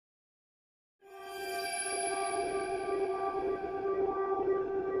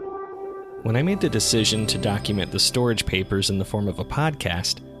When I made the decision to document the storage papers in the form of a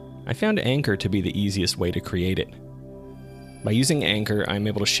podcast, I found Anchor to be the easiest way to create it. By using Anchor, I'm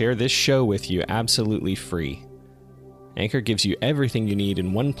able to share this show with you absolutely free. Anchor gives you everything you need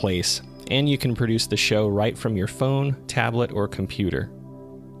in one place, and you can produce the show right from your phone, tablet, or computer.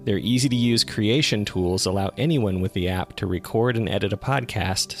 Their easy-to-use creation tools allow anyone with the app to record and edit a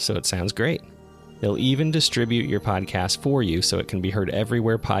podcast so it sounds great. They'll even distribute your podcast for you so it can be heard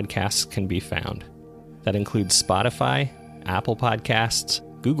everywhere podcasts can be found. That includes Spotify, Apple Podcasts,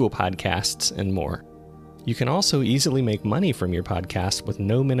 Google Podcasts, and more. You can also easily make money from your podcast with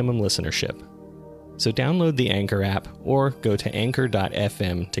no minimum listenership. So download the Anchor app or go to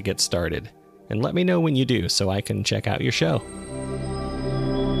anchor.fm to get started. And let me know when you do so I can check out your show.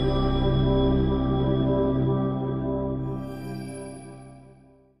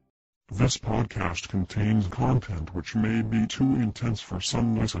 This podcast contains content which may be too intense for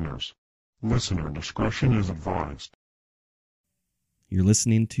some listeners. Listener discretion is advised. You're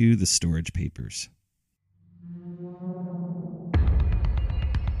listening to The Storage Papers.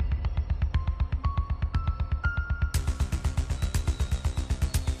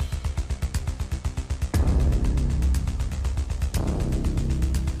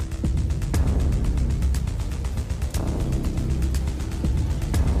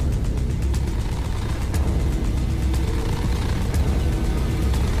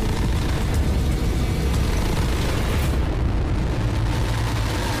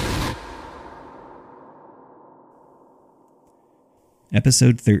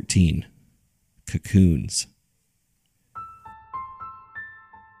 Episode 13, Cocoons.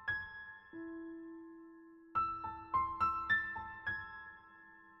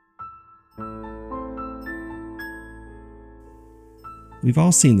 We've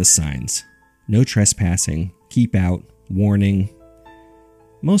all seen the signs. No trespassing, keep out, warning.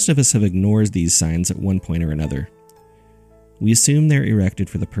 Most of us have ignored these signs at one point or another. We assume they're erected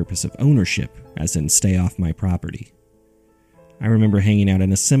for the purpose of ownership, as in stay off my property. I remember hanging out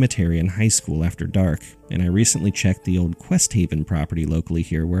in a cemetery in high school after dark, and I recently checked the old Quest Haven property locally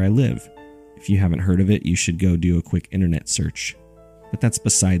here where I live. If you haven't heard of it, you should go do a quick internet search. But that's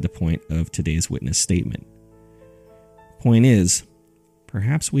beside the point of today's witness statement. Point is,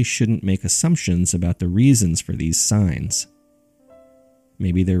 perhaps we shouldn't make assumptions about the reasons for these signs.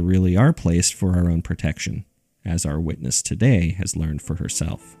 Maybe they really are placed for our own protection, as our witness today has learned for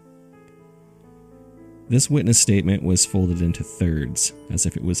herself. This witness statement was folded into thirds, as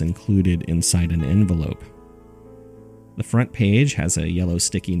if it was included inside an envelope. The front page has a yellow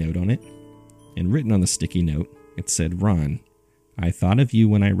sticky note on it, and written on the sticky note, it said, "Ron, I thought of you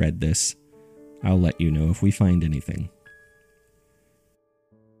when I read this. I'll let you know if we find anything."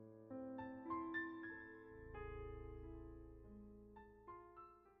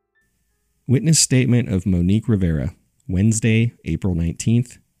 Witness statement of Monique Rivera, Wednesday, April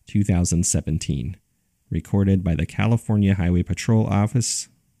 19th, 2017. Recorded by the California Highway Patrol Office,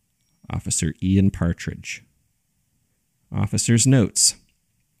 Officer Ian Partridge. Officer's notes.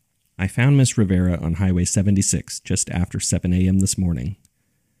 I found Miss Rivera on Highway 76 just after 7 a.m. this morning.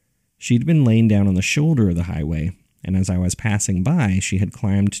 She'd been laying down on the shoulder of the highway, and as I was passing by, she had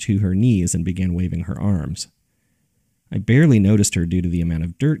climbed to her knees and began waving her arms. I barely noticed her due to the amount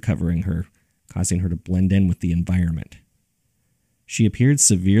of dirt covering her, causing her to blend in with the environment. She appeared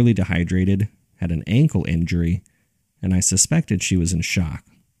severely dehydrated, had an ankle injury, and I suspected she was in shock,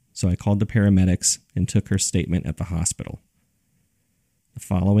 so I called the paramedics and took her statement at the hospital. The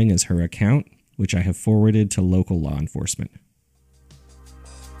following is her account, which I have forwarded to local law enforcement.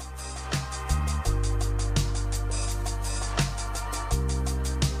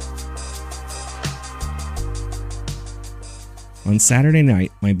 On Saturday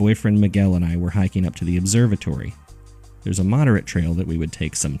night, my boyfriend Miguel and I were hiking up to the observatory. There's a moderate trail that we would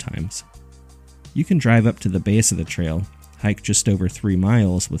take sometimes. You can drive up to the base of the trail, hike just over 3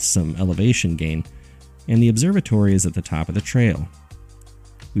 miles with some elevation gain, and the observatory is at the top of the trail.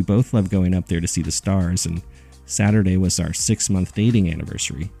 We both love going up there to see the stars, and Saturday was our 6-month dating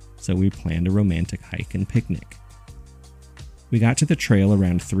anniversary, so we planned a romantic hike and picnic. We got to the trail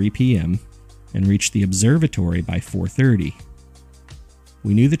around 3 p.m. and reached the observatory by 4:30.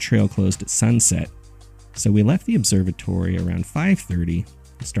 We knew the trail closed at sunset, so we left the observatory around 5:30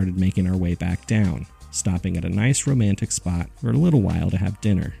 and started making our way back down, stopping at a nice romantic spot for a little while to have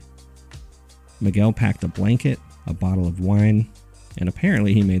dinner. Miguel packed a blanket, a bottle of wine, and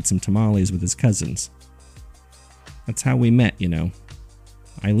apparently he made some tamales with his cousins. That's how we met, you know.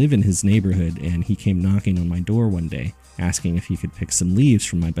 I live in his neighborhood, and he came knocking on my door one day, asking if he could pick some leaves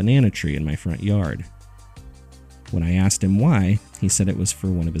from my banana tree in my front yard. When I asked him why, he said it was for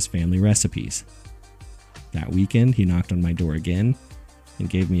one of his family recipes. That weekend, he knocked on my door again and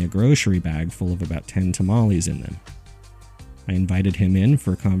gave me a grocery bag full of about 10 tamales in them. I invited him in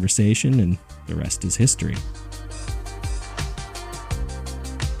for a conversation, and the rest is history.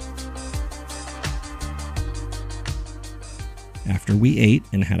 After we ate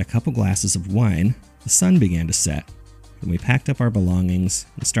and had a couple glasses of wine, the sun began to set, and we packed up our belongings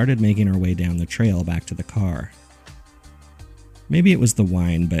and started making our way down the trail back to the car. Maybe it was the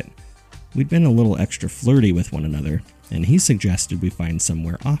wine, but we'd been a little extra flirty with one another, and he suggested we find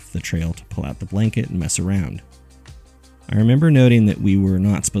somewhere off the trail to pull out the blanket and mess around. I remember noting that we were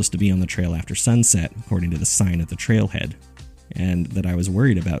not supposed to be on the trail after sunset, according to the sign at the trailhead, and that I was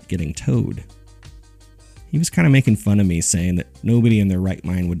worried about getting towed. He was kind of making fun of me, saying that nobody in their right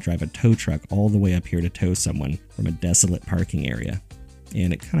mind would drive a tow truck all the way up here to tow someone from a desolate parking area,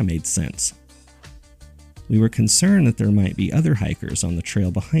 and it kind of made sense. We were concerned that there might be other hikers on the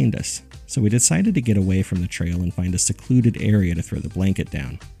trail behind us, so we decided to get away from the trail and find a secluded area to throw the blanket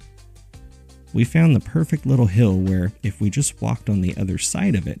down. We found the perfect little hill where, if we just walked on the other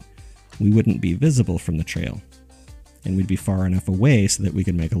side of it, we wouldn't be visible from the trail, and we'd be far enough away so that we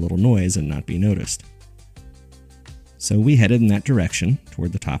could make a little noise and not be noticed. So we headed in that direction,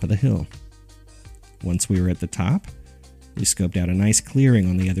 toward the top of the hill. Once we were at the top, we scoped out a nice clearing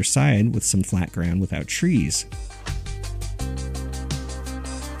on the other side with some flat ground without trees.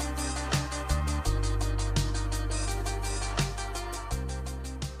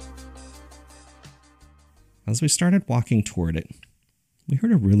 As we started walking toward it, we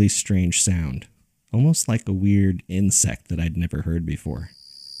heard a really strange sound, almost like a weird insect that I'd never heard before.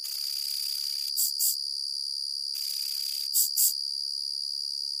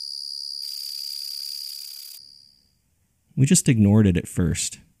 We just ignored it at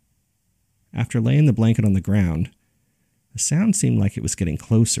first. After laying the blanket on the ground, the sound seemed like it was getting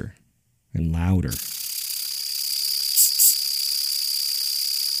closer and louder.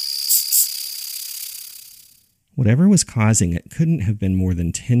 Whatever was causing it couldn't have been more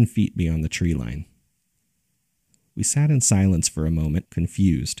than 10 feet beyond the tree line. We sat in silence for a moment,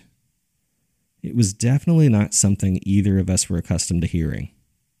 confused. It was definitely not something either of us were accustomed to hearing.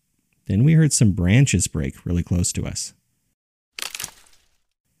 Then we heard some branches break really close to us.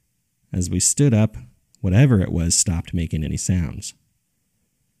 As we stood up, whatever it was stopped making any sounds.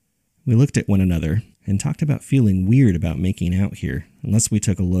 We looked at one another and talked about feeling weird about making out here unless we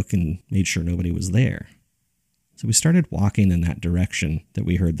took a look and made sure nobody was there. So we started walking in that direction that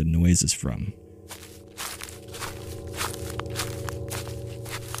we heard the noises from.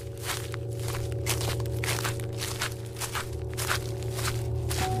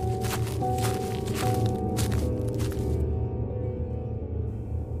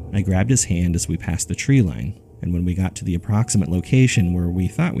 I grabbed his hand as we passed the tree line, and when we got to the approximate location where we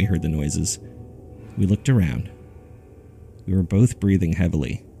thought we heard the noises, we looked around. We were both breathing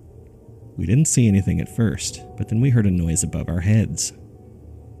heavily. We didn't see anything at first, but then we heard a noise above our heads.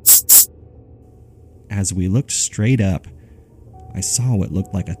 As we looked straight up, I saw what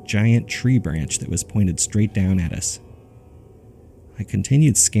looked like a giant tree branch that was pointed straight down at us. I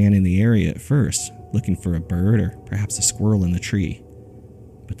continued scanning the area at first, looking for a bird or perhaps a squirrel in the tree.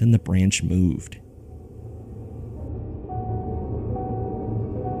 But then the branch moved.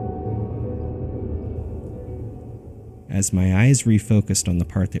 As my eyes refocused on the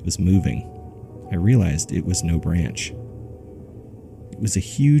part that was moving, I realized it was no branch. It was a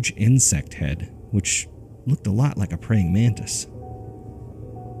huge insect head, which looked a lot like a praying mantis.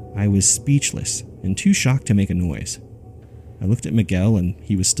 I was speechless and too shocked to make a noise. I looked at Miguel, and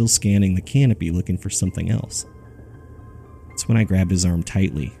he was still scanning the canopy looking for something else. That's when I grabbed his arm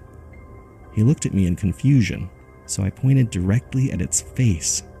tightly. He looked at me in confusion, so I pointed directly at its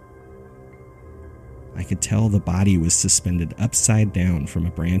face. I could tell the body was suspended upside down from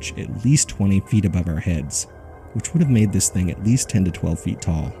a branch at least 20 feet above our heads, which would have made this thing at least 10 to 12 feet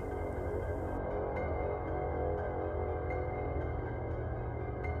tall.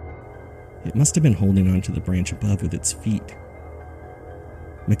 It must have been holding onto the branch above with its feet.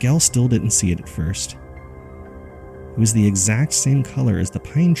 Miguel still didn't see it at first. It was the exact same color as the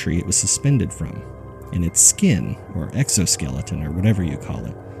pine tree it was suspended from, and its skin, or exoskeleton, or whatever you call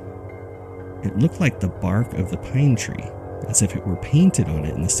it. It looked like the bark of the pine tree, as if it were painted on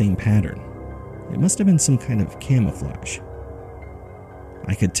it in the same pattern. It must have been some kind of camouflage.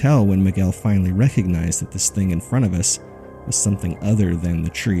 I could tell when Miguel finally recognized that this thing in front of us was something other than the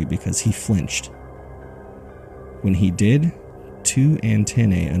tree because he flinched. When he did, 2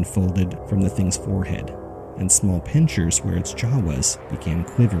 antennae unfolded from the thing's forehead, and small pincers where its jaw was began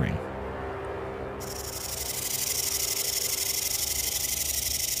quivering.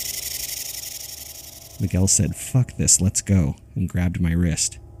 Miguel said, "Fuck this, let's go," and grabbed my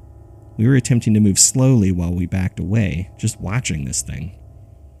wrist. We were attempting to move slowly while we backed away, just watching this thing.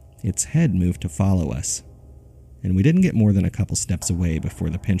 Its head moved to follow us, and we didn't get more than a couple steps away before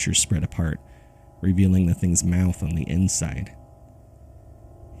the pinchers spread apart, revealing the thing's mouth on the inside.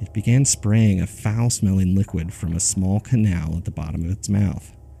 It began spraying a foul-smelling liquid from a small canal at the bottom of its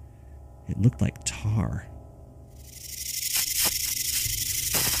mouth. It looked like tar.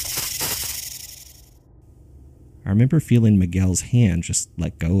 I remember feeling Miguel's hand just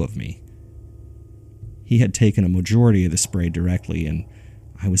let go of me. He had taken a majority of the spray directly, and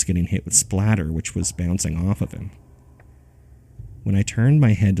I was getting hit with splatter, which was bouncing off of him. When I turned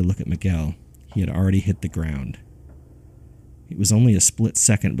my head to look at Miguel, he had already hit the ground. It was only a split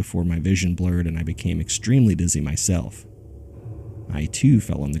second before my vision blurred and I became extremely dizzy myself. I too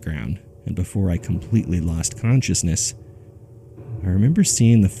fell on the ground, and before I completely lost consciousness, I remember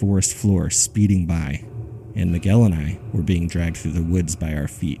seeing the forest floor speeding by, and Miguel and I were being dragged through the woods by our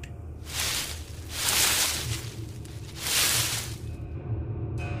feet.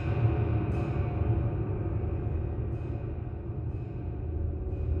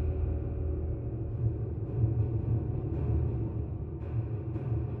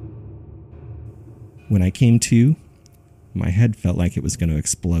 When I came to, my head felt like it was going to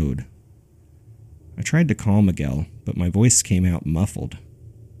explode. I tried to call Miguel, but my voice came out muffled.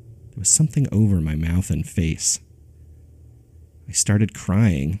 There was something over my mouth and face. I started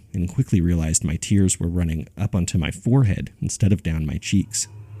crying and quickly realized my tears were running up onto my forehead instead of down my cheeks.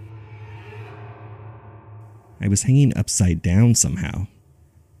 I was hanging upside down somehow.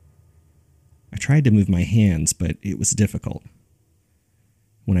 I tried to move my hands, but it was difficult.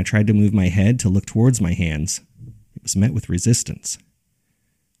 When I tried to move my head to look towards my hands, it was met with resistance.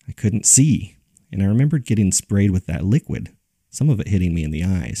 I couldn't see, and I remembered getting sprayed with that liquid, some of it hitting me in the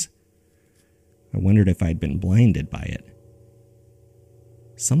eyes. I wondered if I'd been blinded by it.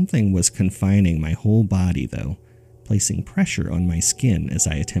 Something was confining my whole body, though, placing pressure on my skin as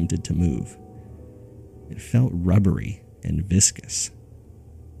I attempted to move. It felt rubbery and viscous.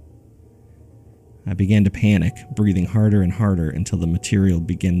 I began to panic, breathing harder and harder until the material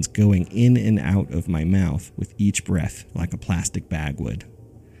begins going in and out of my mouth with each breath like a plastic bag would.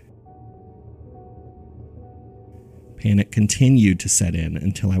 Panic continued to set in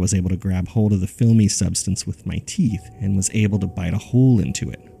until I was able to grab hold of the filmy substance with my teeth and was able to bite a hole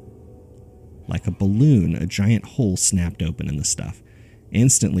into it. Like a balloon, a giant hole snapped open in the stuff,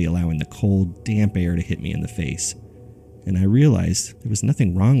 instantly allowing the cold, damp air to hit me in the face, and I realized there was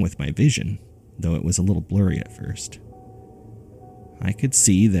nothing wrong with my vision, though it was a little blurry at first. I could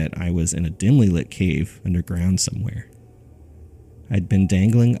see that I was in a dimly lit cave underground somewhere. I'd been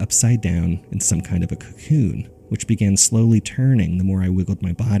dangling upside down in some kind of a cocoon, which began slowly turning the more I wiggled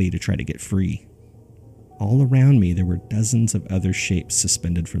my body to try to get free. All around me there were dozens of other shapes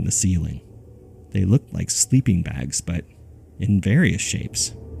suspended from the ceiling. They looked like sleeping bags, but in various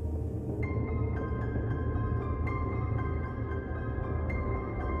shapes.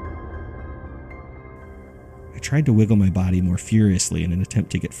 I tried to wiggle my body more furiously in an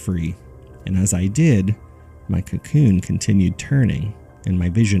attempt to get free, and as I did, my cocoon continued turning, and my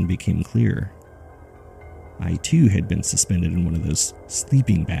vision became clearer. I too had been suspended in one of those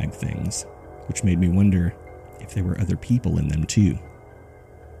sleeping bag things, which made me wonder if there were other people in them too.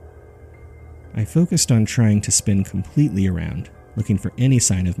 I focused on trying to spin completely around, looking for any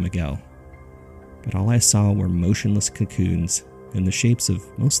sign of Miguel, but all I saw were motionless cocoons in the shapes of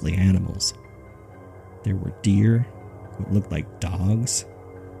mostly animals. There were deer, what looked like dogs,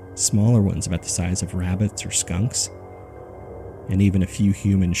 smaller ones about the size of rabbits or skunks, and even a few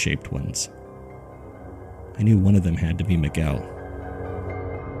human-shaped ones. I knew one of them had to be Miguel.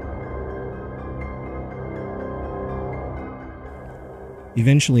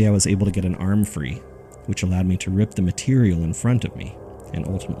 Eventually, I was able to get an arm free, which allowed me to rip the material in front of me and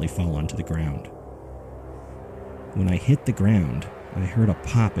ultimately fall onto the ground. When I hit the ground, I heard a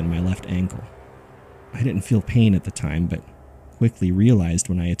pop in my left ankle. I didn't feel pain at the time, but quickly realized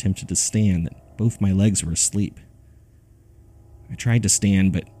when I attempted to stand that both my legs were asleep. I tried to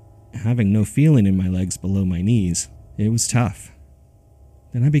stand, but having no feeling in my legs below my knees, it was tough.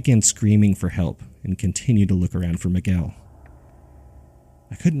 Then I began screaming for help and continued to look around for Miguel.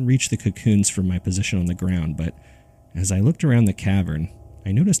 I couldn't reach the cocoons from my position on the ground, but as I looked around the cavern,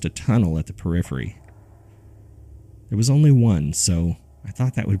 I noticed a tunnel at the periphery. There was only one, so I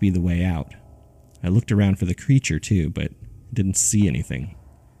thought that would be the way out. I looked around for the creature too, but didn't see anything.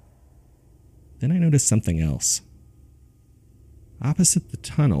 Then I noticed something else. Opposite the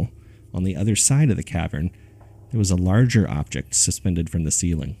tunnel, on the other side of the cavern, there was a larger object suspended from the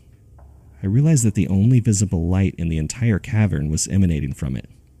ceiling. I realized that the only visible light in the entire cavern was emanating from it,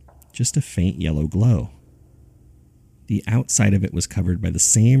 just a faint yellow glow. The outside of it was covered by the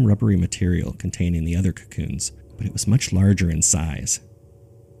same rubbery material containing the other cocoons, but it was much larger in size.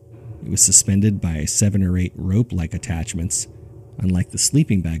 It was suspended by 7 or 8 rope-like attachments, unlike the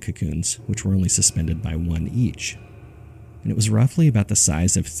sleeping bag cocoons, which were only suspended by 1 each. And it was roughly about the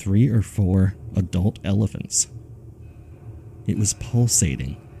size of 3 or 4 adult elephants. It was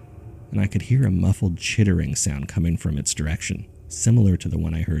pulsating, and I could hear a muffled chittering sound coming from its direction, similar to the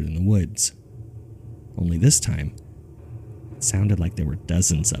one I heard in the woods. Only this time, it sounded like there were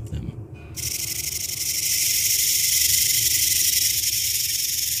dozens of them.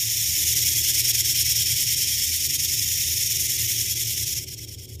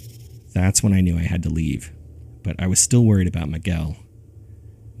 That's when I knew I had to leave, but I was still worried about Miguel.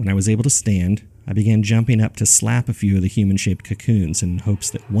 When I was able to stand, I began jumping up to slap a few of the human-shaped cocoons in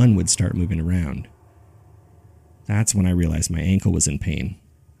hopes that one would start moving around. That's when I realized my ankle was in pain.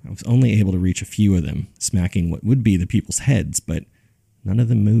 I was only able to reach a few of them, smacking what would be the people's heads, but none of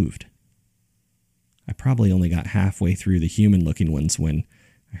them moved. I probably only got halfway through the human-looking ones when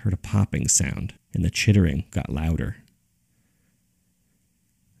I heard a popping sound, and the chittering got louder.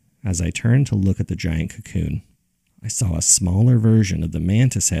 As I turned to look at the giant cocoon, I saw a smaller version of the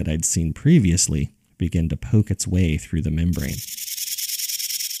mantis head I'd seen previously begin to poke its way through the membrane.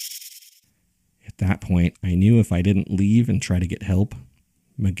 At that point, I knew if I didn't leave and try to get help,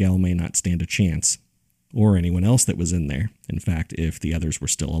 Miguel may not stand a chance, or anyone else that was in there, in fact, if the others were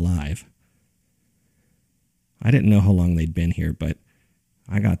still alive. I didn't know how long they'd been here, but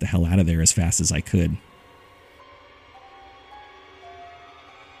I got the hell out of there as fast as I could.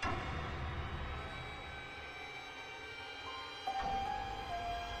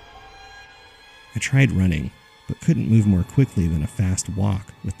 I tried running, but couldn't move more quickly than a fast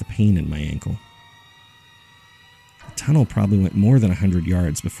walk with the pain in my ankle. The tunnel probably went more than 100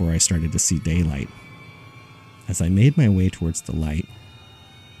 yards before I started to see daylight. As I made my way towards the light,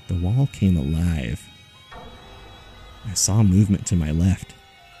 the wall came alive. I saw movement to my left,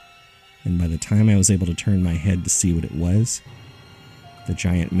 and by the time I was able to turn my head to see what it was, the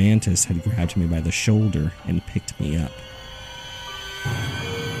giant mantis had grabbed me by the shoulder and picked me up.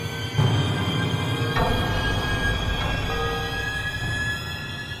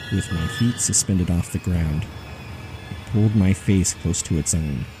 With my feet suspended off the ground, it pulled my face close to its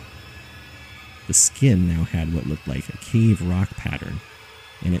own. The skin now had what looked like a cave rock pattern,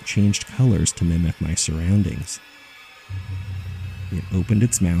 and it changed colors to mimic my surroundings. It opened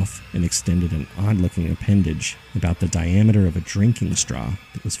its mouth and extended an odd-looking appendage about the diameter of a drinking straw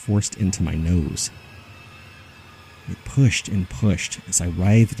that was forced into my nose. It pushed and pushed as I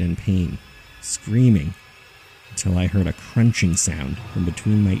writhed in pain, screaming, until I heard a crunching sound from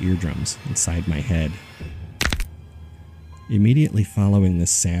between my eardrums inside my head. Immediately following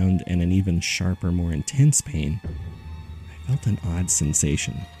this sound and an even sharper, more intense pain, I felt an odd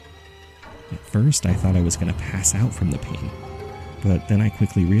sensation. At first, I thought I was going to pass out from the pain, but then I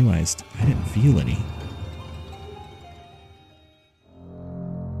quickly realized I didn't feel any.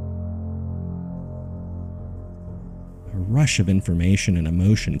 A rush of information and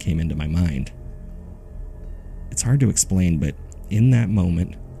emotion came into my mind. It's hard to explain, but in that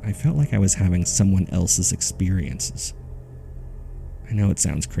moment, I felt like I was having someone else's experiences. I know it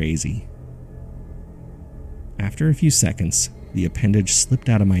sounds crazy. After a few seconds, the appendage slipped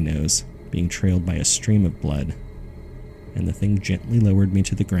out of my nose, being trailed by a stream of blood, and the thing gently lowered me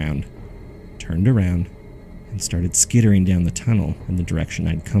to the ground, turned around, and started skittering down the tunnel in the direction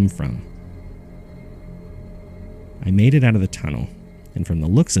I'd come from. I made it out of the tunnel, and from the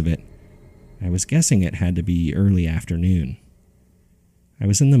looks of it, I was guessing it had to be early afternoon. I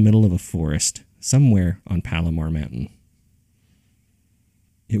was in the middle of a forest, somewhere on Palomar Mountain.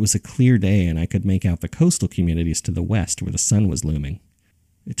 It was a clear day, and I could make out the coastal communities to the west where the sun was looming.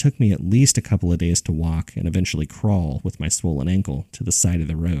 It took me at least a couple of days to walk and eventually crawl with my swollen ankle to the side of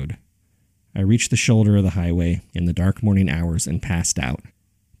the road. I reached the shoulder of the highway in the dark morning hours and passed out,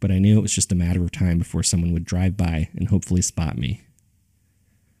 but I knew it was just a matter of time before someone would drive by and hopefully spot me.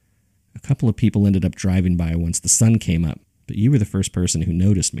 A couple of people ended up driving by once the sun came up, but you were the first person who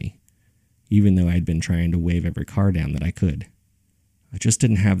noticed me, even though I'd been trying to wave every car down that I could. I just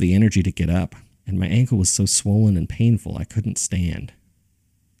didn't have the energy to get up, and my ankle was so swollen and painful I couldn't stand.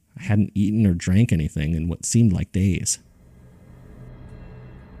 I hadn't eaten or drank anything in what seemed like days.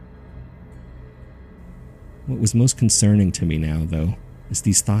 What was most concerning to me now, though, is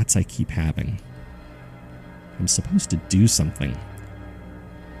these thoughts I keep having. I'm supposed to do something.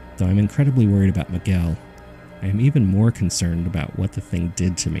 Though I'm incredibly worried about Miguel, I am even more concerned about what the thing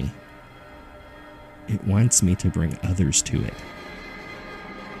did to me. it wants me to bring others to it.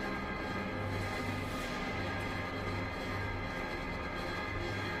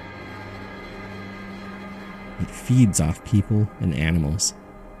 It feeds off people and animals,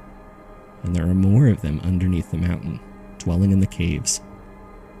 and there are more of them underneath the mountain, dwelling in the caves.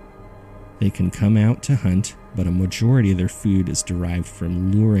 They can come out to hunt, but a majority of their food is derived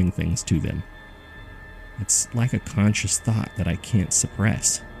from luring things to them. It's like a conscious thought that I can't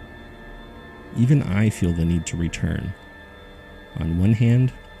suppress. Even I feel the need to return. On one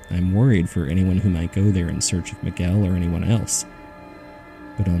hand, I'm worried for anyone who might go there in search of Miguel or anyone else.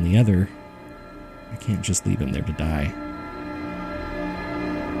 But on the other, I can't just leave him there to die.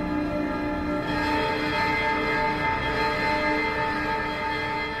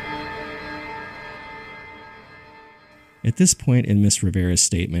 At this point in Miss Rivera's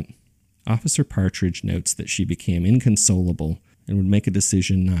statement, Officer Partridge notes that she became inconsolable and would make a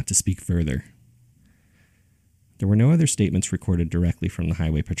decision not to speak further. There were no other statements recorded directly from the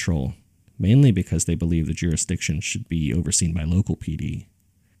Highway Patrol, mainly because they believe the jurisdiction should be overseen by local PD.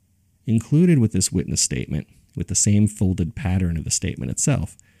 Included with this witness statement, with the same folded pattern of the statement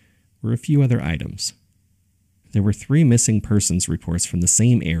itself, were a few other items. There were 3 missing persons reports from the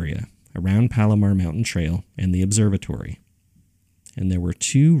same area, around Palomar Mountain Trail and the observatory. And there were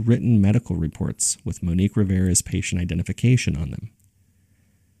 2 written medical reports with Monique Rivera's patient identification on them.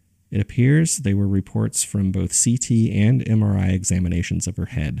 It appears they were reports from both CT and MRI examinations of her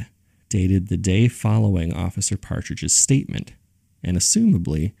head, dated the day following Officer Partridge's statement, and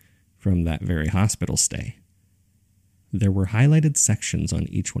assumably from that very hospital stay. There were highlighted sections on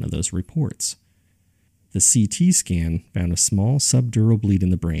each one of those reports. The CT scan found a small subdural bleed in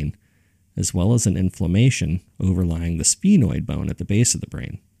the brain, as well as an inflammation overlying the sphenoid bone at the base of the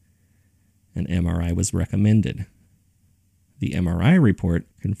brain. An MRI was recommended. The MRI report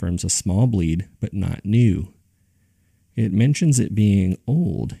confirms a small bleed, but not new. It mentions it being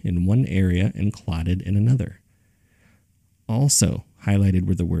old in one area and clotted in another. Also highlighted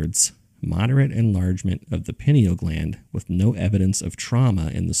were the words, moderate enlargement of the pineal gland with no evidence of trauma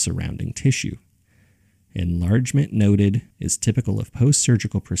in the surrounding tissue. Enlargement noted is typical of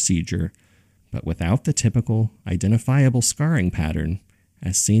post-surgical procedure, but without the typical identifiable scarring pattern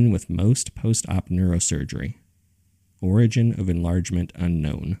as seen with most post-op neurosurgery. Origin of enlargement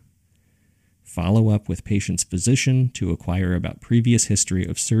unknown. Follow up with patient's physician to acquire about previous history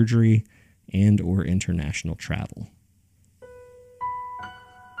of surgery and or international travel.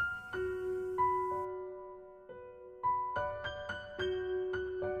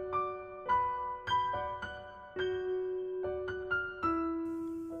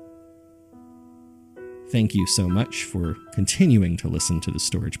 Thank you so much for continuing to listen to the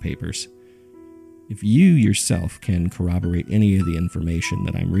Storage Papers. If you yourself can corroborate any of the information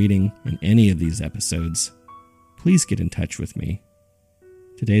that I'm reading in any of these episodes, please get in touch with me.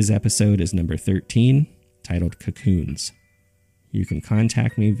 Today's episode is number 13, titled Cocoons. You can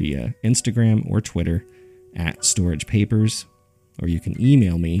contact me via Instagram or Twitter at Storage Papers, or you can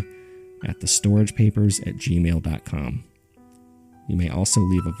email me at thestoragepapers@gmail.com. You may also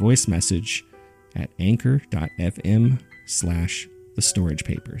leave a voice message at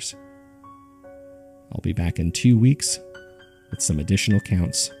anchor.fm/thestoragepapers. I'll be back in 2 weeks with some additional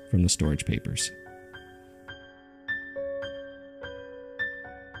counts from the Storage Papers.